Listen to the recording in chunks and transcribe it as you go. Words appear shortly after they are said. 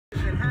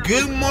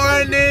Good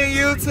morning,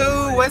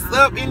 YouTube. What's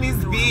up in this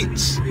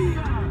bitch?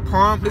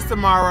 Prom is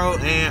tomorrow,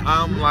 and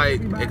I'm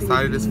like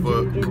excited as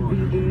fuck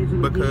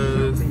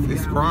because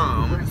it's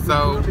prom.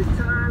 So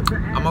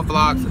I'm gonna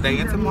vlog today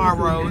and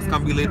tomorrow. It's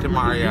gonna be lit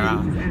tomorrow,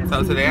 y'all.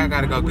 So today I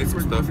gotta go get some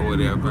stuff or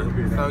whatever.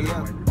 So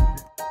yeah.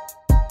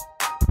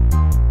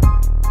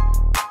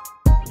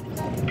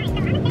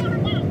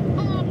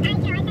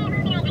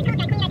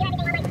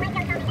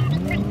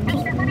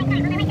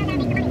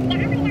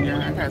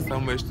 So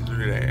much to do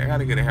today. I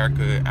gotta get a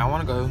haircut. I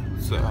want to go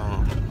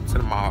to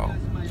the mall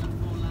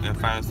and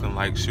find some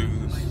like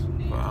shoes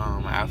for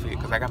my outfit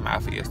because I got my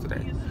outfit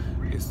yesterday.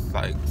 It's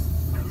like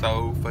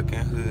so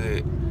fucking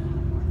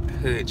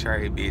hood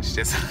trade, bitch.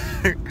 Just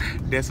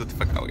that's what the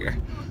fuck I wear.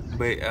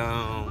 But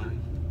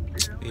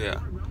yeah.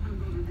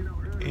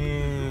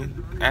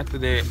 And after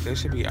that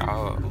should be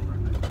all.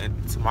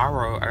 And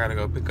tomorrow I gotta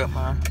go pick up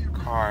my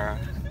car.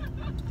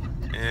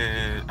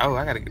 And oh,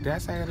 did I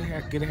say I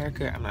gotta get a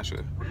haircut? I'm not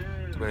sure.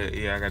 But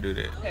yeah, I gotta do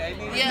that.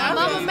 Yeah,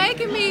 my mama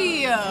making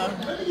me.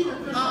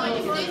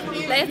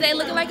 They say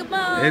looking like a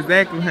bum.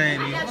 Exactly,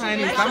 honey.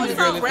 Honey,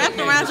 something wrapped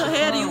around your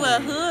head. You wear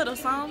a hood or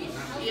something?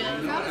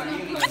 Yeah.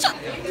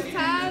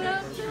 Tied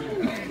up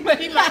too.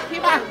 He might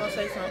gonna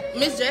say something.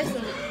 Miss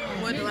Jackson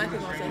more than likely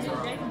gonna say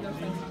something.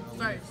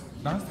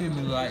 First. Don't see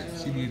me like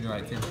she needs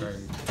like 10th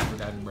grade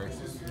without the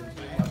braces.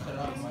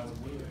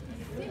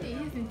 He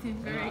is in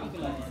 10th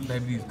grade.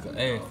 Baby, these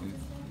asses.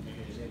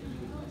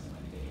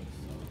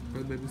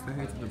 Baby, say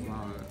hey to the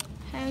vlog.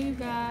 Hey you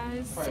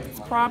guys, it's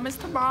prom is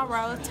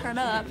tomorrow. Turn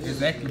up.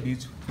 Exactly,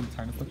 bitch.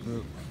 Turn the fuck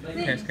up.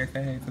 Cash, say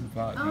hey to the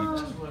vlog,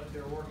 bitch.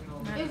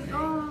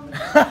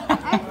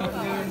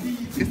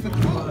 It's the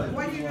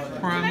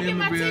prom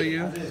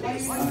memorabilia.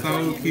 So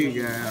cute,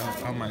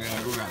 guys. Oh my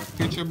god, we got a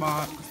picture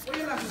box, a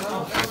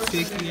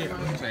ticket. Let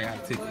me show you how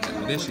to ticket.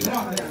 This shit.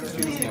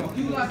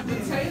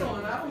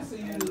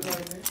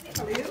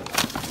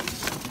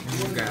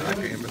 We got like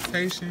an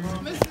invitation.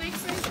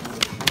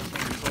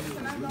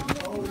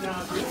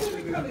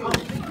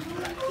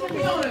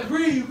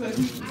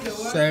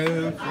 So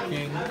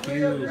freaking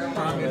cute.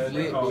 Prom is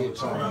lit,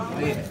 bitch.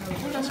 Lit.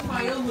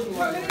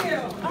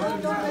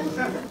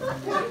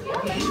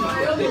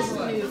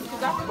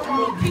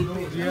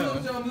 Yeah.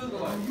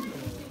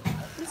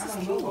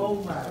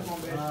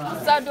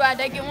 So do I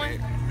get one?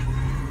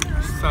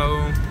 So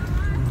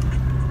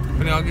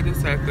when y'all get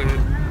this haircut,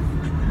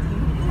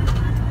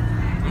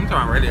 I'm turning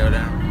my radio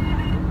down.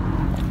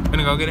 I'm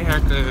gonna go get a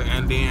haircut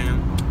and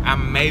then I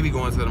may be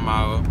going to the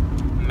mall.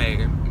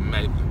 Maybe.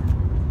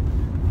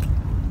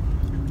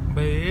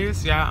 But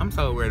it's, y'all, I'm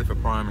so ready for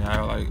prom,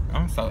 y'all. Like,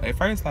 at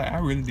first, like, I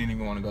really didn't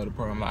even want to go to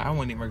prom. Like, I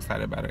wasn't even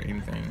excited about it or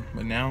anything.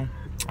 But now,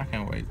 I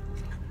can't wait.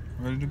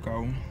 Ready to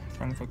go.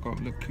 Trying to fuck up,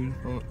 look cute as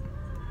fuck.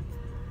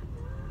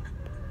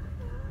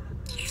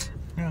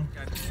 Yeah.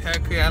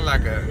 Haircut, I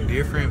like a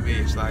different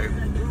bitch. Like,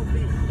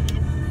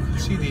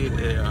 she did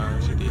that,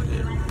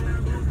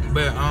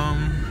 But,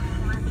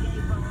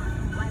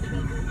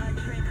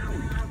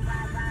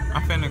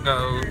 I'm finna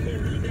go,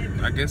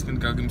 I guess finna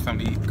go get me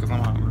something to eat because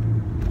I'm hungry.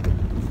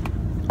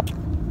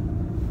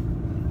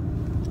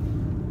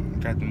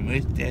 Got the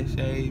mustache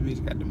shade,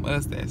 bitch. Got the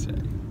mustache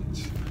shade,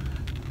 bitch.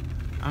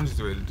 I'm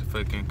just ready to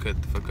fucking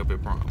cut the fuck up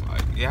at prom.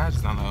 Like, yeah, I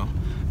just don't know.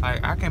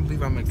 Like, I can't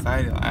believe I'm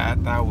excited. Like, I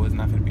thought I was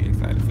not gonna be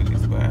excited for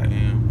this, but I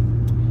am.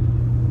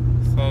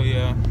 So,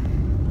 yeah.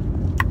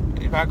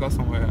 If I go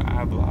somewhere,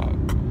 I vlog.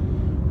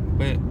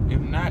 But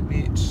if not,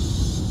 bitch.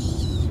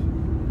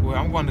 Well,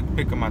 I'm going to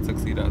pick up my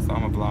tuxedo, so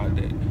I'm gonna vlog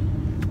that.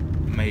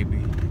 Maybe.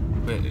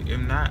 But if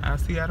not, I'll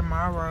see y'all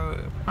tomorrow.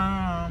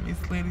 Prom.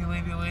 It's litty.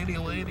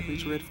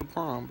 Bitch ready for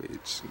prom,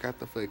 bitch. Got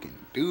the fucking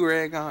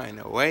do-rag on and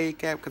the wave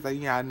cap, because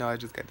y'all know I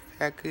just got the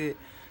haircut.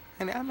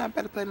 And I'm not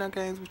about to play no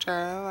games with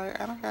y'all. Like,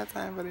 I don't got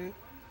time for that.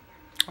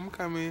 I'm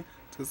coming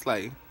to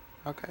slay.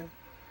 Okay?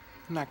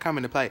 I'm not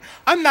coming to play.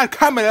 I'm not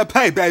coming to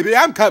play, baby.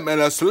 I'm coming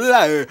to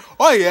slay.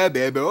 Oh, yeah,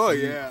 baby. Oh,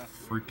 yeah.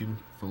 Freaking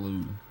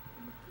flu.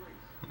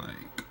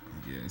 Like,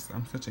 yes,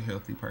 I'm such a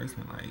healthy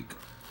person. Like,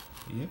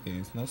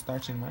 yes, no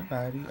starch in my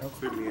body. I'll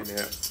put me in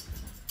there.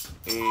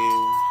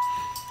 And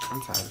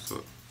I'm tired of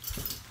fuck.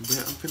 But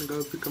I'm finna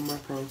go pick up my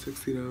prom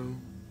tuxedo.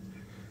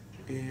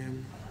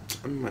 And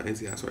I'm in my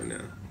auntie house right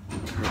now.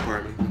 Her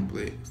apartment,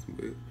 place.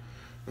 But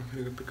I'm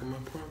finna go pick up my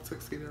prom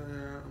tuxedo,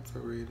 y'all. I'm so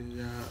ready,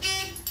 y'all.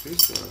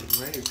 This is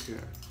amazing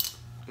here.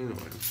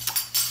 Anyway.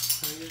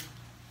 So yeah.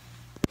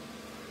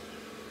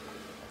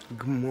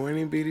 Good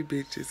morning, bitty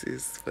bitches.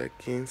 It's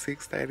fucking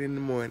 6:30 in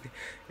the morning.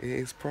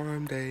 It's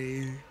prom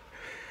day.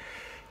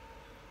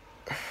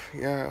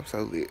 Yeah, I'm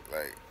so lit.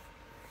 Like,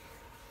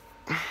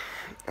 I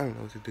don't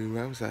know what to do.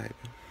 I'm so happy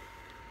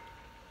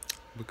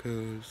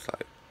because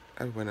like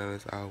I've been on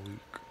this all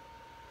week.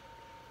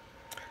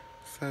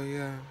 So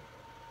yeah,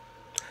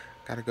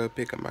 gotta go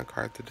pick up my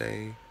car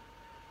today,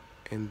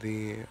 and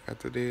then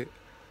after that,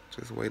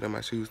 just wait on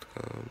my shoes to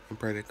come and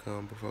pray they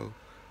come before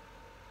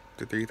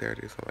the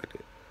 3:30 or something like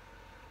that.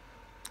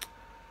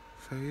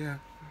 So yeah.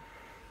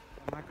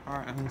 My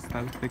car, I'm so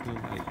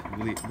freaking like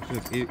lit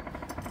because it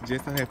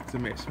just so happened to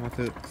match my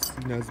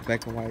tux. You know, it's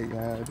black and white,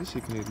 y'all. This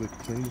shit can look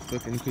clean as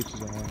fuck in the pictures,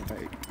 y'all.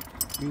 Like,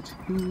 bitch,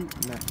 who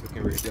not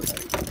looking red? They're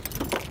like,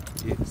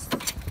 yes.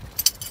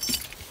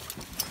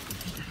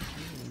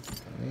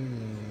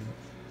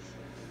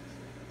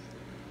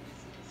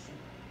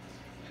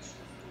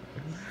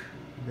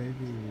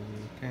 Baby,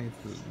 can't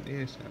see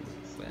that shit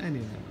look funny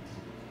now.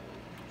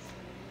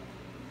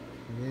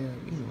 Yeah,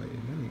 anyway,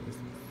 that nigga's.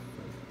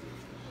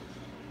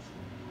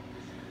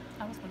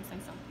 I was gonna say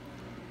something.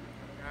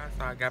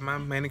 So I got my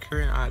manicure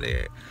and all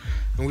that.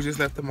 And we just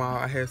left the mall.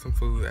 I had some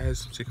food. I had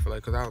some Chick-fil-A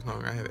because I was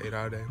hungry. I had ate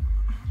all day.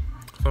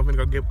 So I'm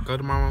gonna go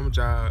to my mama's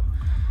job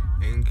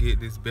and get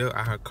this belt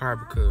out her car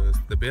because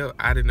the belt,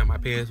 I didn't know my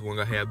pants weren't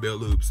gonna have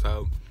belt loops,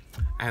 so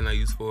I had no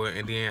use for it.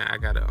 And then I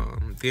got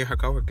then her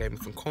coworker gave me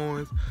some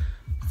coins.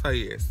 So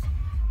yes.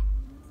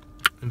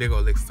 And there go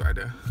Alexis right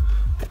there.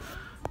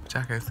 Which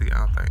I can't see,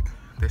 I don't think.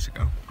 There she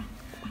go.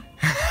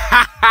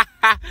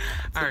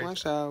 Took my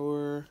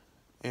shower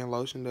and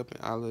lotioned up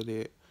and all of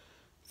that.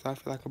 So I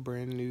feel like a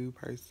brand new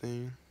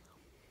person.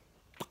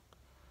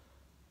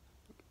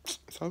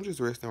 So I'm just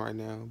resting right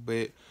now.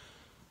 But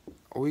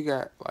we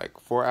got like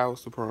 4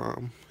 hours to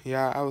prom.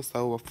 Yeah, I was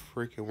so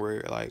freaking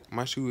worried. Like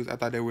my shoes, I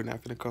thought they were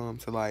not gonna come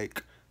to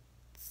like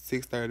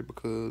 6:30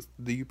 because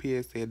the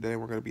UPS said they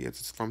were gonna be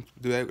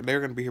they were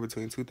gonna be here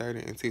between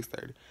 2:30 and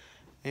 6:30.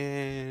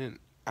 And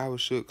I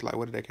was shook, like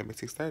what did they come at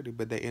 6:30?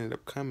 But they ended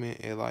up coming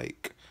at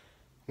like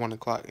 1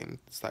 o'clock and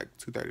it's like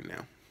 2:30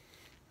 now.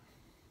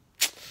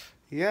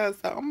 Yeah,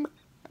 so I'm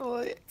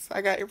lit.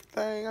 I got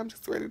everything. I'm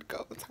just ready to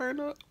go. Turn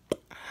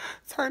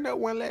up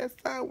one last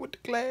time with the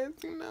class,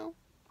 you know.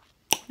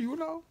 You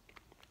know.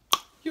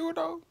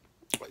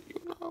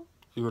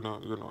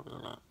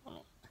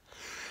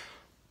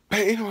 But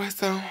anyway,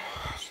 so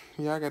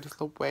yeah, I got this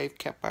little wave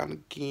cap on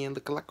again,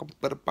 looking like a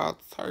butterball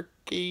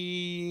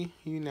turkey.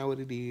 You know what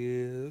it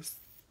is.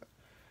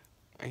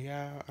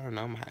 Yeah, I don't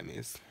know, I'm a hot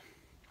mess.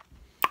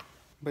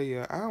 But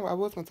yeah, I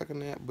was gonna take a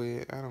nap,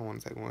 but I don't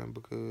want to take one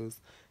because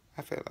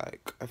I feel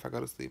like if I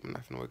go to sleep, I'm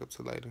not gonna wake up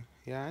till later.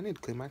 Yeah, I need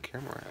to clean my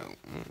camera out.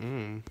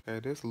 Okay,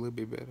 that's a little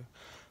bit better.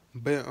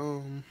 But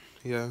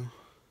yeah,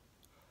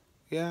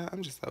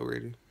 I'm just so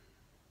ready.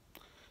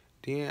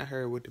 Then I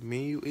heard what the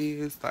menu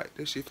is. Like,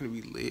 this shit finna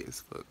be lit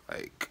as fuck.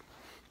 Like,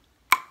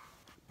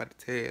 about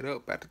to tear it up,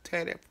 about to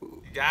tear that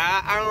food.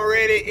 Yeah, I'm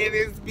ready in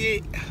this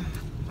bit.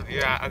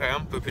 Yeah, okay, I'm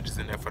gonna put pictures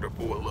in there for the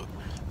full look.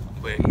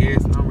 But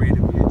yes, I'm ready,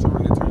 bitch. I'm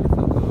ready to turn the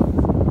fuck up.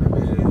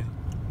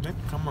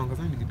 Maybe come on, cause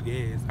I need to get the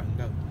gas. I can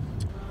go.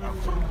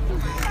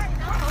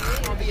 It's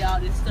gonna be all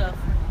this stuff.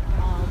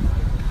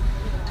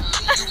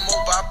 You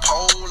more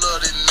bipolar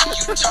than me,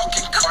 you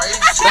talking crazy.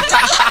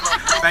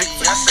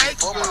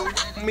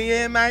 Me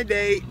and my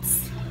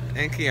dates.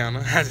 And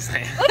Kiana, I just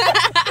saying.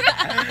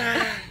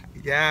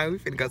 Yeah, we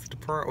finna go to the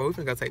prom. Well, we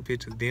finna go take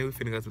pictures. Then we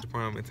finna go to the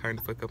prom and turn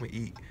the fuck up and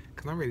eat.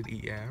 Cause I'm ready to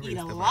eat, yeah. I'm ready Eat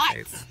to a stuff lot. my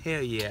face.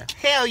 Hell yeah.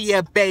 Hell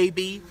yeah,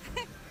 baby.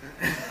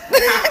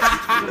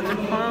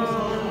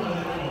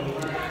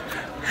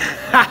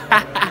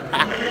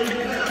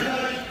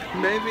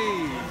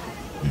 Maybe.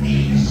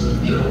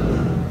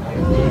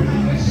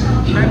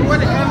 Man, what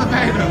the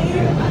elevator?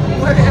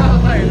 What the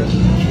elevator?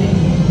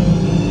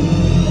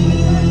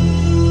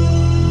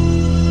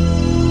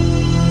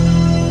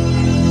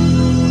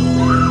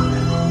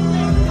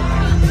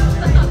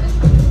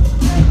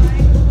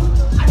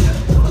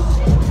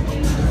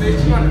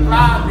 You on the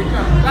clouds, you on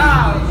the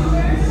clouds.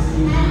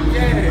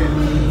 Yeah.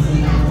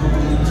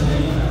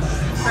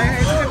 Say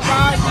hey to the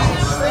vlog,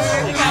 say hey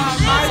to the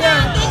vlog.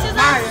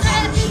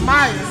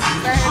 Maya.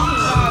 Say hey to the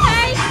vlog.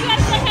 Hey, you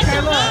gotta say hey to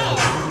the vlog.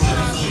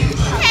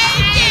 Hey,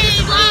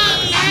 vlog.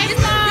 Hey,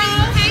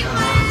 vlog. Hey,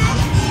 vlog.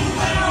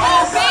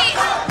 Oh, beat.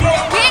 Get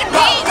it,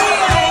 beat. Get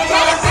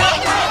it, beat.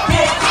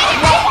 Get it, beat.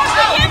 Oh,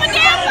 you have a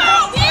damn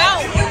song,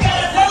 bitch. You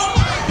gotta know. You gotta know.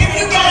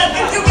 You gotta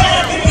know. You have to do it.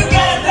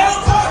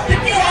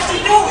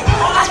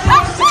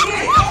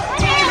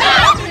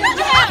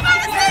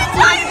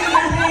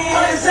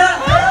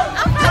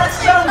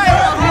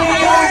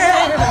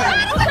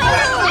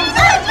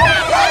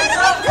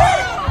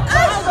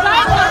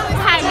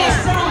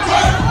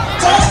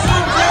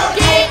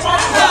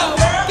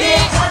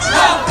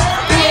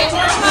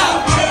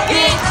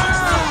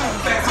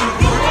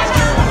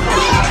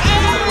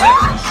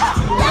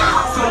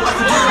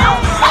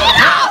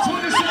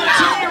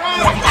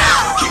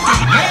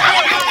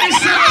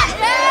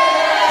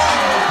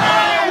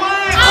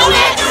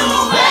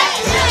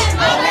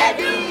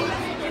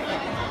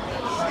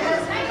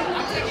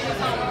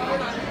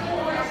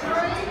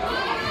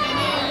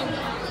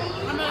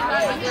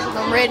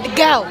 I'm ready to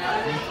go.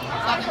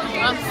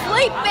 I'm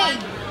sleepy.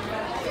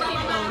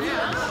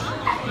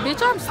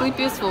 Bitch, I'm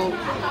sleepy as fuck.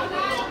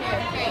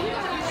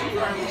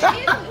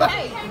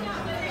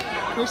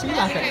 She's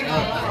like a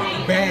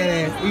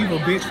badass evil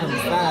bitch from the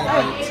side,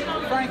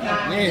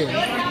 bitch.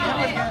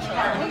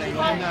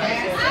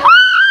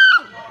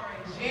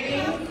 Yeah.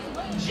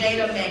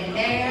 Jada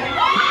McNair.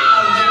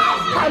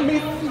 I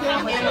miss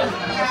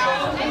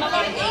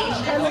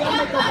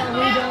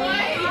you.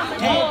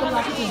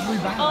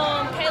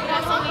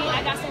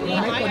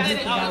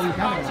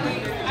 I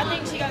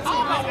think she got 2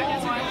 points.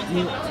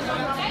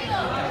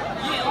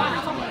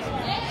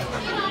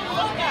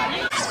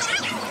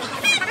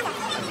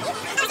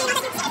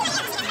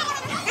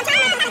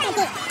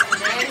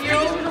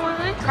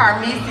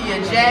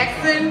 Carmesia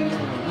Jackson,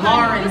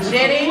 Lauren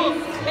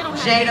Jennings,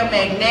 Jada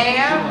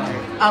McNair,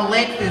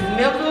 Alexis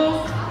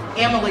Nichols,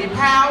 Emily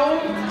Powell,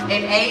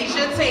 and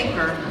Asia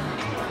Tinker.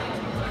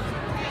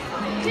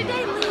 Did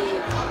they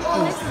leave?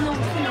 Oh, this is no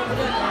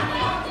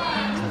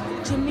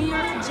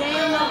Jamia,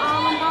 Jam,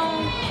 all them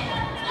home.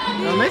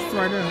 Oh, let's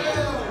right there.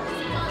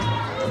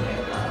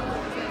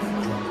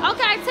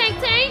 Okay, T.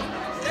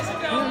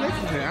 Where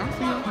Alexis at? I don't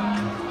see her.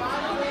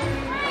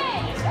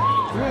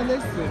 Where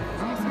Alexis at? I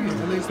don't see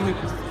her. Alexis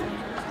Nichols.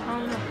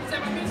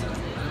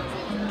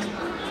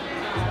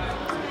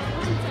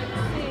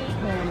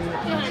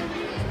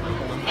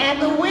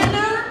 And the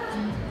winner,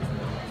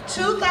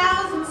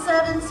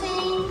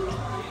 2017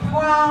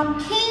 Prom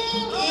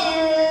King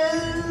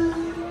is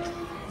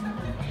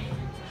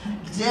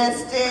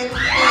Justin.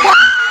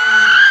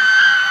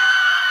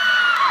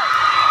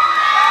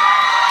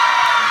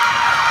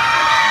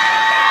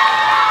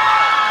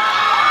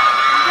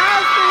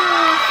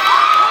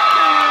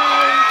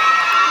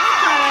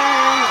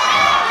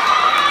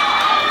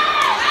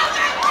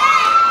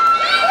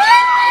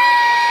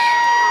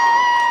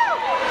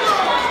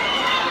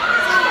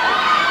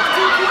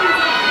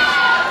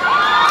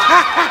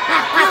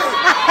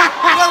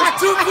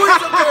 Two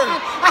queens up there.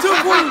 2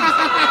 queens.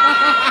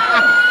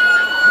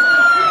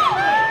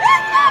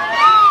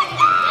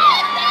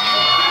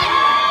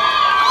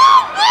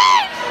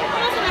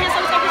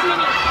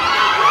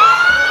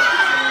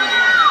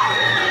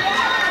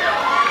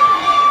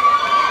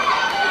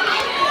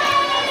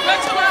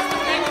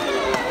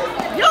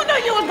 You knew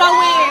you was gonna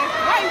win.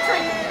 Why you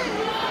tripping?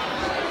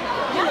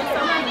 You look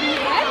so much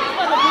beat. I just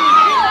want to be.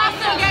 I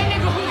still got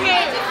nigga who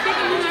had just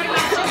sticking you like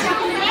that. Just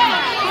like you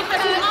had.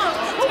 Because you know.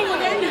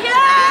 Yay!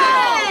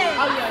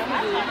 Oh yeah.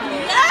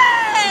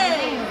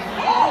 Yay!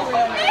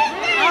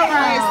 All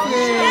right,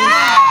 sis.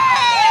 Yay!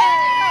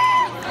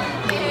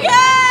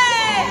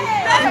 Yay!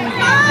 That's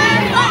fun.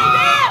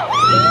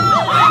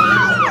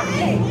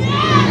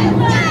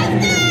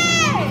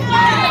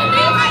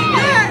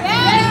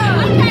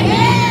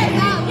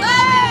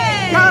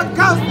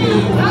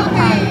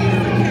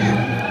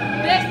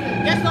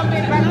 That's gonna be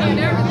right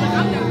there.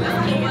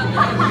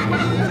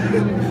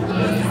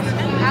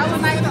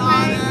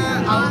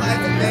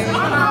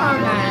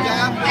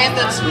 And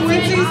the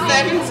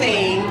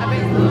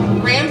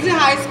 2017 Ramsey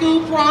High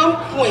School Prom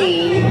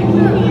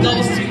Queen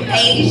goes to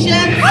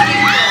Asia.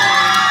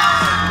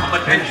 I'm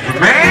a dangerous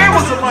man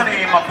with some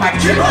money in my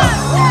pocket. Keep up.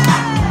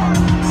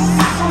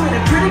 So many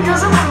pretty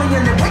girls around me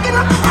and they're waking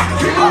up.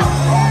 Keep up.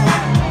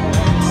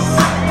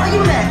 Why you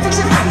mad? Fix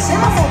your face.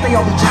 Ain't my fault they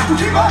all be jacking.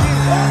 Keep up.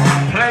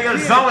 Player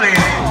zoning.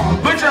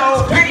 Put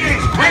your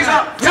pinkies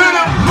up to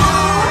the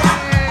moon.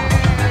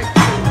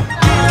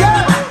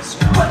 Girls,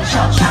 what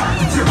y'all trying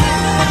to do?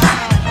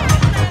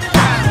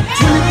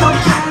 24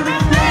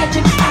 karat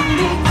magic in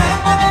me.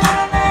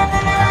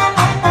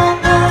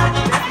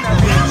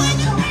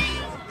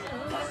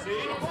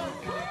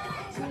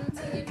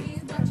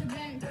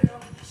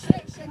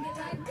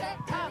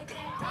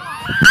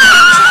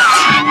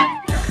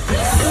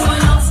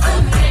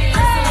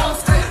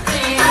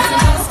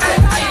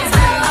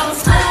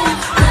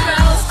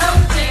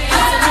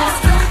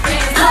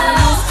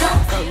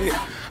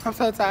 I'm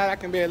so tired I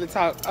can barely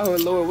talk. Oh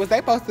Lord, was they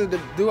supposed to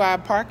do our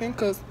parking?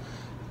 Cause,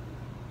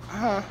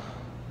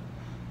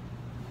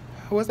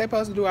 was they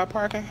supposed to do our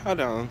parking?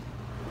 Hold on.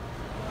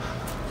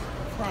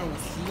 I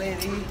was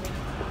sweaty,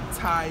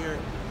 tired.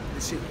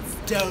 The shit was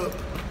dope.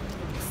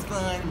 It's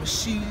fun. My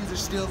shoes are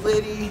still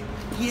litty.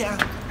 Yeah.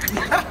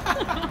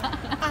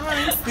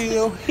 I'm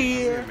still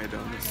here.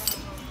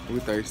 We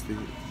thirsty.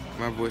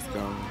 My voice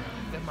gone.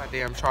 That's my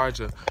damn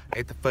charger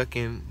at the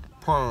fucking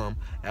prom.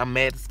 I'm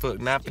mad as fuck.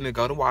 Now I'm finna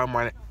go to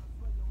Walmart.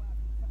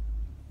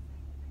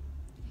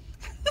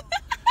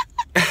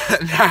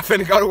 Now I'm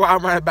finna go to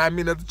Walmart and buy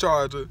me another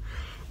charger.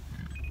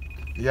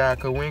 Yeah,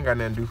 cause we ain't got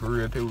nothing to do for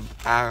real till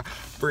our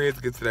friends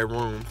get to their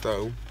room,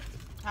 so.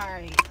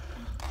 Alright.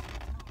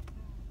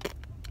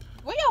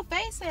 Where your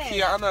face at?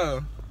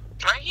 Kiana.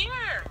 Right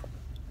here.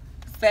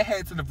 Say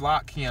hey to the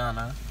vlog,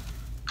 Kiana.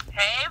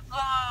 Hey,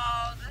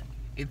 vlog.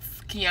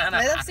 It's Kiana.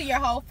 Let them see your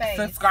whole face.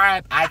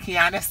 Subscribe, I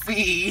Kiana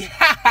C.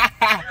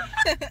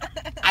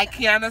 I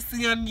Kiana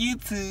C on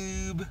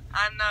YouTube.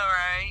 I know,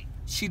 right?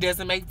 She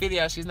doesn't make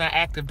videos. She's not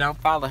active. Don't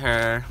follow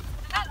her.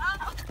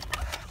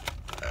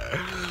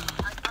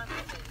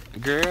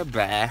 Girl,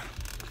 bye.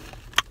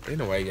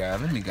 Anyway, y'all,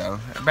 let me go.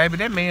 Baby,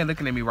 that man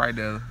looking at me right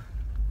there.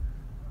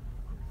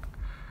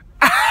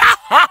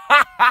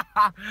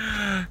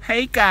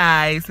 Hey,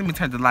 guys. Let me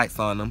turn the lights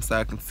on them so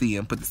I can see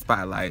them. Put the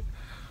spotlight.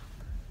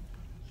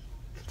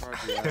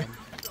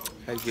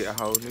 Had to get a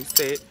whole new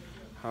set.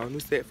 Whole new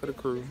set for the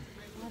crew.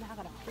 I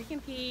got a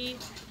freaking pee.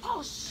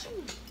 Oh,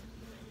 shoot.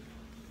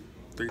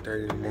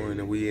 3:30 in the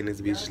morning, we in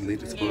this bitch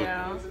lit as fuck.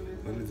 Yeah.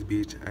 In this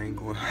bitch, I ain't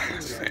going.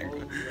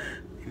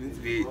 In this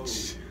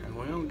bitch, I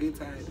Boy, I don't get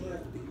tired of this,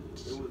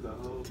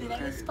 bitch.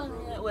 Today was fun.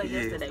 Well,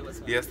 yesterday was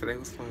fun. Yesterday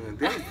was fun.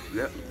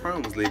 That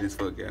prom was lit as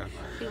fuck, y'all.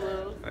 It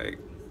was. Like,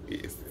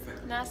 yes.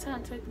 Now it's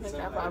time to take the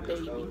makeup off,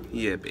 baby.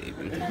 Yeah, baby.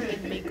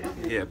 Makeup.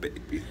 Yeah,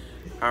 baby.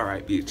 All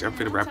right, bitch. I'm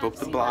finna wrap up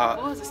the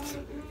vlog.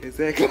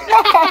 Exactly. Exactly.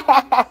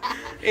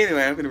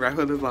 Anyway, I'm finna wrap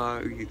up the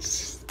vlog.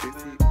 That's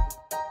it.